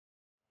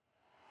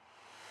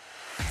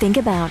Think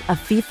about a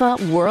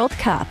FIFA World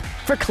Cup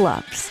for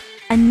clubs.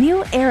 A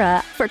new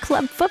era for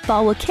club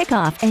football will kick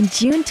off in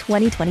June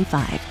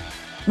 2025,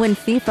 when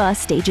FIFA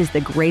stages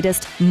the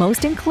greatest,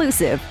 most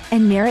inclusive,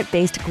 and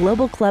merit-based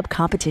global club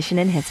competition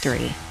in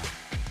history.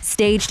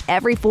 Staged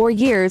every 4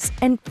 years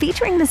and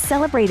featuring the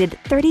celebrated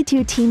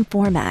 32-team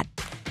format,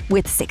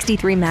 with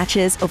 63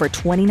 matches over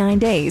 29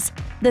 days,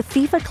 the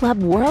FIFA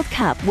Club World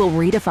Cup will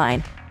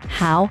redefine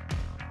how,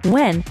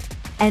 when,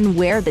 and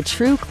where the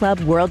true club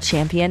world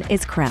champion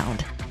is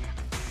crowned.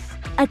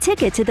 A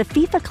ticket to the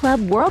FIFA Club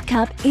World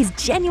Cup is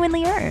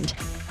genuinely earned.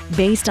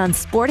 Based on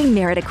sporting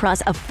merit across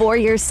a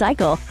 4-year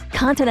cycle,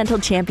 continental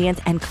champions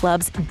and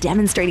clubs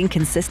demonstrating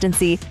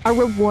consistency are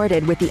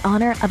rewarded with the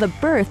honor of a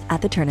berth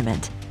at the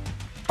tournament.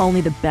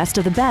 Only the best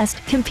of the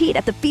best compete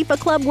at the FIFA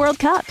Club World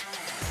Cup.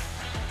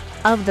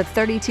 Of the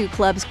 32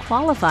 clubs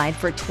qualified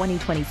for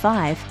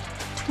 2025,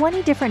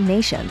 20 different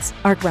nations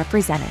are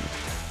represented.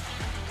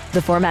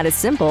 The format is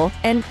simple,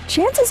 and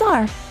chances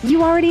are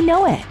you already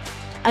know it.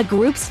 A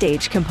group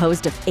stage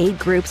composed of 8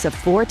 groups of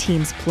 4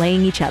 teams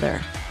playing each other.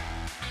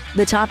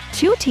 The top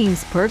 2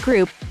 teams per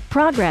group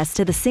progress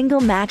to the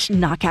single-match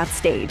knockout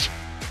stage,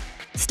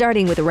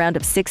 starting with a round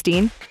of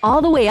 16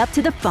 all the way up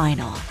to the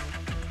final.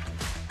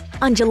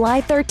 On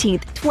July 13,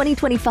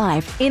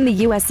 2025, in the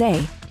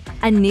USA,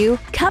 a new,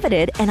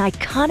 coveted, and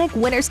iconic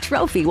winner's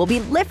trophy will be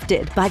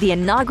lifted by the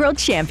inaugural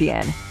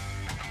champion.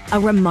 A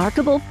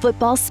remarkable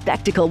football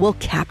spectacle will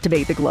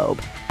captivate the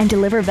globe and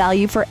deliver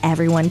value for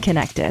everyone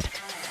connected.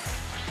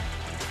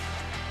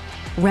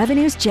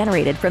 Revenues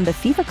generated from the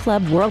FIFA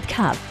Club World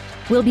Cup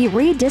will be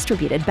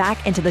redistributed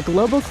back into the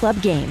global club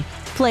game,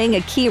 playing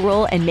a key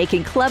role in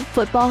making club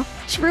football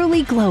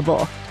truly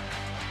global.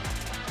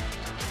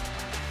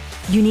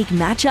 Unique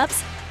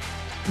matchups,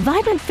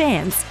 vibrant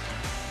fans,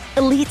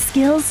 elite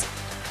skills,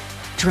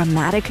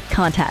 dramatic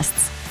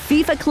contests.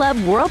 FIFA Club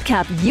World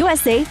Cup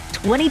USA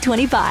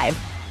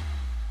 2025.